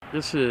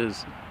This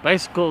is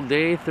bicycle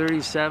day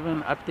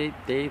 37, update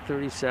day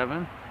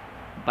 37.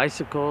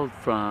 Bicycled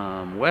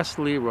from West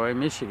Leroy,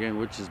 Michigan,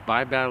 which is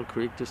by Battle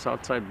Creek, just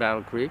outside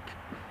Battle Creek,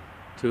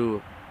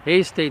 to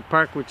Hayes State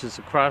Park, which is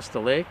across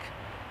the lake.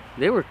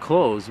 They were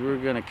closed. We were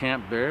going to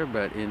camp there,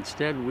 but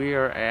instead we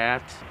are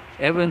at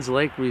Evans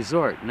Lake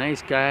Resort.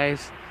 Nice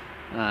guys.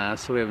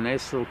 So we have a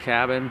nice little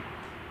cabin.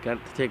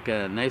 Got to take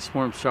a nice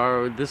warm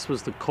shower. This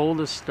was the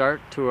coldest start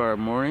to our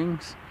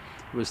mornings.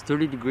 It was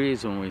 30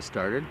 degrees when we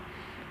started.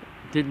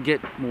 Didn't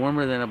get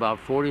warmer than about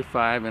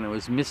 45, and it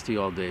was misty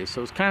all day. So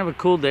it was kind of a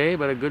cool day,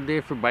 but a good day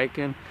for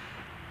biking.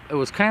 It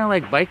was kind of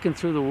like biking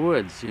through the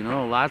woods, you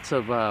know, lots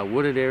of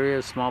wooded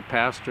areas, small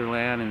pasture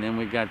land, and then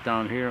we got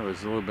down here, it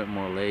was a little bit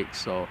more lake.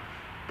 So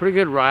pretty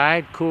good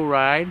ride, cool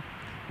ride.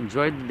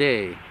 Enjoyed the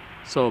day.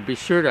 So be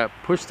sure to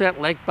push that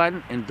like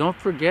button, and don't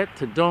forget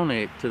to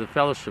donate to the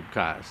fellowship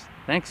cause.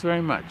 Thanks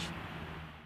very much.